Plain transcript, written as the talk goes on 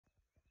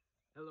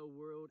Hello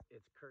world,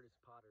 it's Kurtis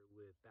Potter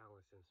with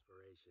Boundless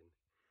Inspiration.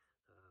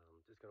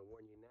 Just gonna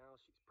warn you now,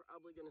 she's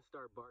probably gonna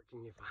start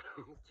barking if I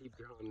don't keep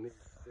throwing these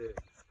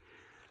sticks.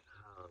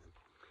 Um,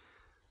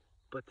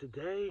 but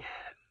today,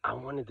 I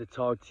wanted to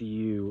talk to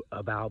you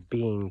about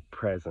being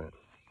present.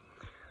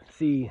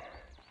 See,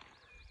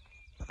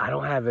 I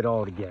don't have it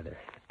all together.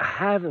 I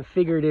haven't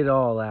figured it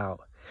all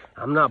out.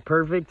 I'm not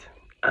perfect.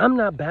 I'm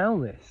not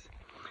boundless.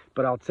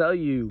 But I'll tell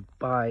you,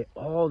 by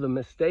all the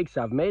mistakes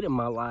I've made in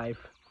my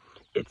life,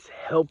 it's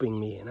helping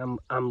me, and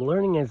I'm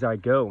learning as I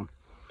go.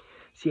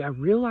 See, I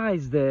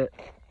realized that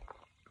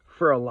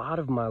for a lot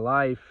of my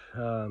life,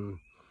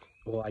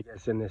 I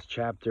guess in this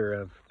chapter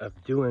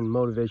of doing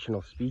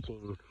motivational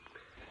speaking,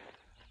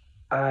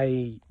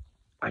 I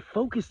I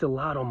focused a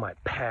lot on my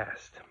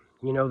past.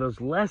 You know, those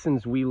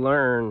lessons we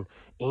learn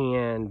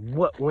and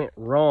what went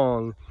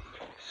wrong,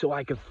 so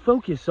I could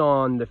focus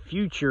on the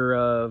future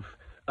of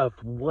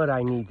what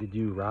I need to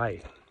do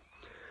right.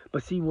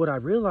 But see, what I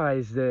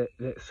realized that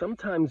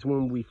sometimes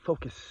when we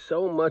focus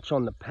so much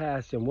on the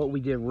past and what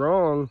we did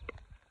wrong,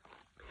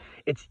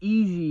 it's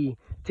easy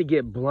to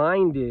get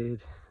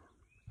blinded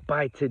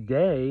by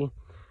today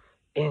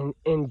and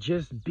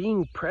just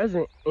being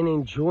present and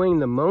enjoying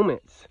the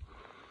moments.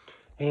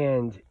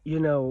 And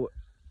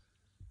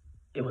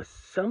it was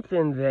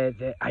something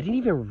that I didn't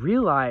even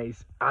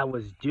realize I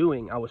was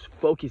doing. I was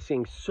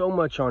focusing so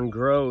much on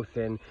growth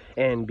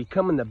and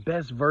becoming the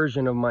best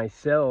version of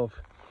myself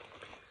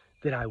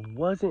that I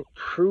wasn't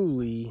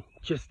truly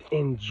just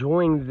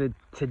enjoying the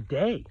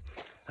today.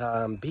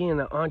 Being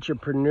an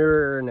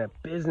entrepreneur and a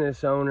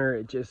business owner,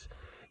 it just,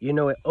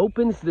 it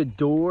opens the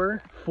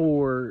door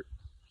for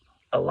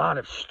a lot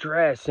of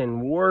stress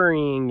and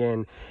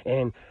worrying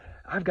and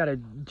I've got to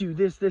do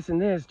this and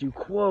this, do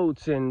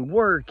quotes and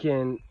work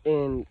and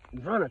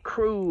run a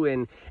crew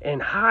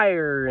and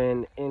hire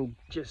and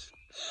just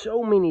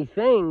so many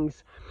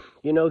things,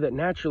 that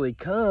naturally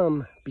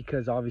come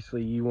because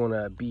obviously you want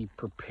to be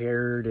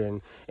prepared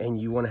and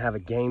you want to have a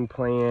game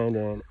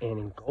plan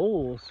and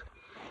goals.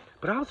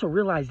 But I also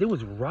realized it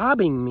was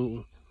robbing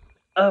me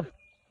of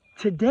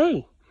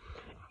today.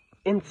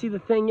 And see, the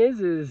thing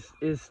is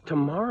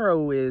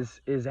tomorrow is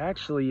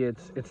actually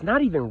it's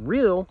not even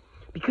real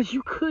because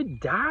you could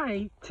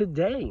die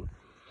today.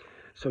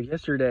 So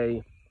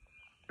yesterday,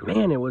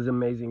 man, it was an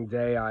amazing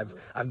day.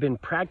 I've been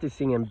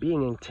practicing and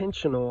being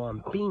intentional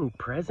on being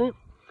present.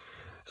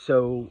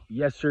 So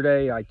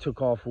yesterday I took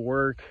off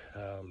work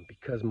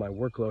because my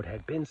workload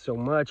had been so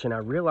much, and I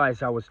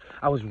realized I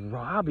was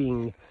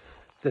robbing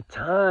the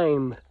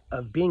time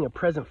of being a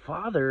present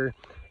father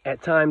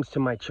at times to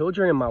my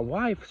children and my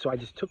wife. So I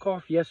just took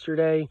off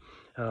yesterday.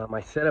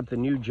 I set up the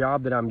new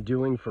job that I'm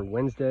doing for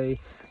Wednesday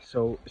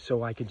so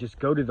I could just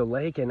go to the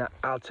lake. And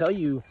I'll tell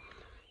you,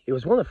 it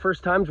was one of the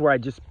first times where I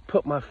just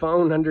put my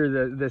phone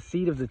under the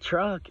seat of the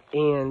truck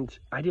and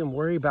I didn't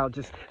worry about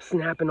just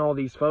snapping all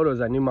these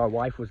photos. I knew my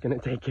wife was going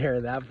to take care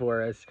of that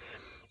for us.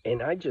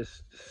 And I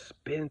just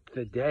spent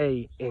the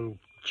day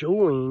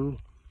enjoying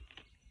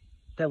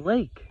the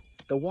lake,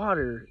 the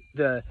water,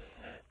 the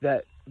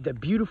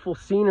beautiful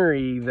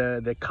scenery,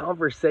 the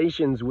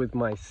conversations with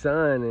my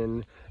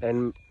son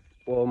and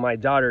well, my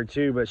daughter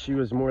too, but she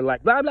was more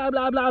like blah blah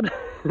blah blah.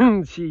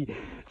 she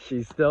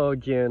still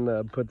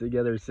can put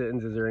together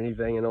sentences or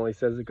anything and only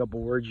says a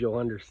couple words you'll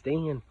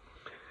understand.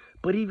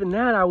 But even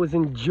that, I was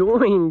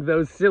enjoying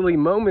those silly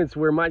moments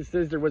where my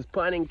sister was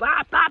punning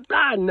blah blah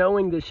blah,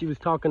 knowing that she was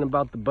talking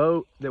about the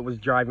boat that was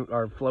driving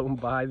or floating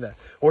by,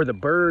 or the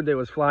bird that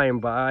was flying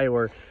by,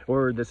 or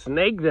the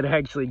snake that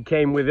actually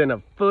came within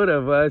a foot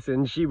of us,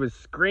 and she was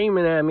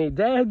screaming at me,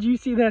 "Dad, you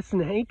see that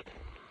snake?"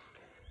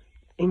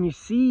 And you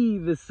see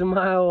the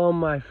smile on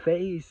my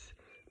face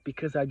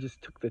because I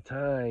just took the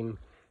time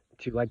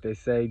to, like they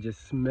say,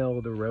 just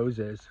smell the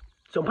roses.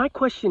 So my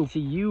question to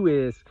you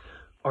is,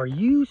 are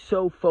you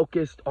so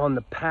focused on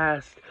the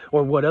past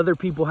or what other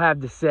people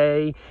have to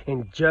say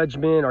and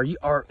judgment?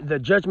 Are the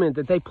judgment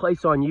that they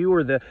place on you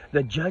or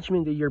the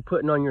judgment that you're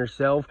putting on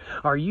yourself?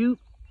 Are you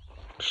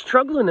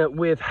struggling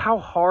with how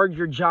hard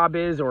your job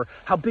is or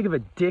how big of a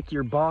dick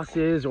your boss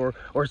is or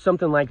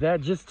something like that,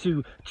 just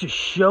to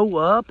show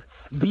up,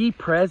 be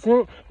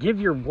present, give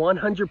your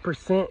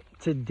 100%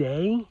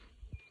 today?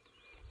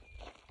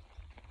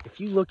 If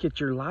you look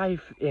at your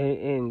life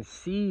and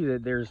see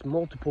that there's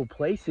multiple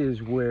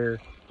places where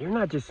you're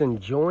not just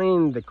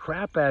enjoying the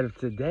crap out of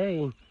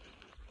today,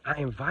 I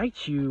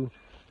invite you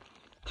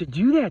to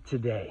do that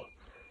today.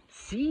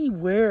 See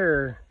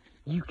where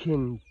you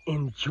can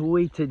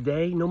enjoy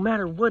today, no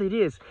matter what it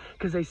is.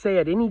 Because they say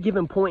at any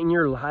given point in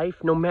your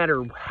life, no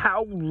matter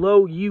how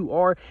low you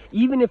are,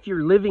 even if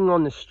you're living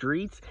on the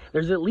streets,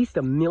 there's at least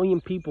 1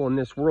 million people in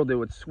this world that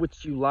would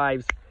switch you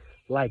lives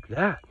like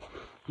that.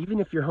 Even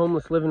if you're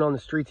homeless living on the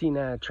streets eating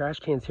out of trash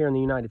cans here in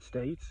the United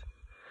States,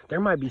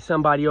 there might be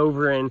somebody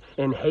over in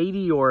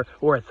Haiti or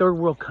a third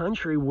world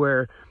country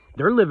where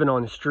they're living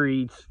on the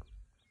streets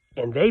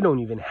and they don't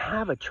even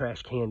have a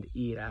trash can to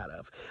eat out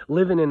of.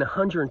 Living in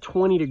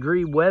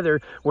 120-degree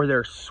weather where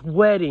they're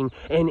sweating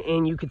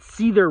and you could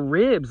see their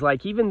ribs.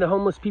 Like even the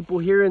homeless people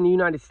here in the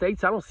United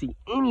States, I don't see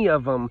any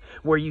of them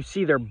where you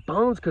see their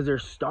bones because they're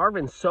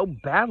starving so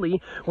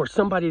badly. Or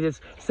somebody that's,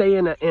 say,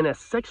 in a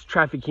sex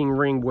trafficking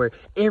ring where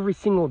every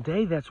single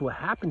day that's what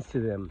happens to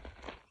them.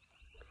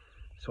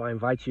 So I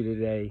invite you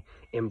today,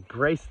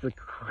 embrace the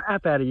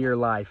crap out of your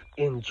life.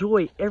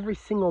 Enjoy every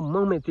single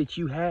moment that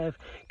you have,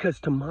 because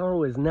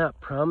tomorrow is not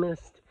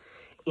promised.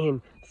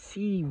 And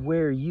see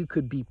where you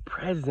could be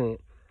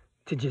present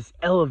to just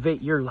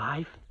elevate your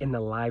life and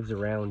the lives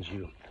around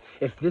you.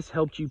 If this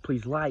helped you,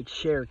 please like,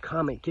 share,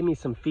 comment, give me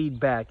some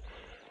feedback.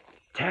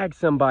 Tag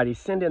somebody,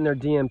 send in their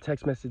DM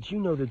text message.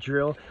 You know the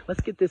drill. Let's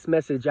get this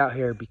message out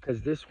here,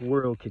 because this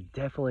world could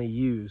definitely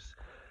use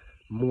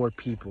more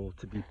people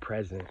to be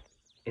present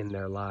in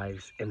their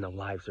lives and the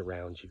lives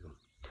around you.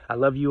 I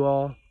love you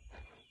all.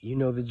 You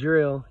know the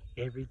drill.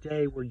 Every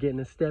day we're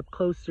getting a step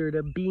closer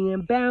to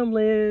being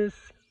boundless.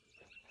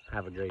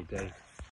 Have a great day.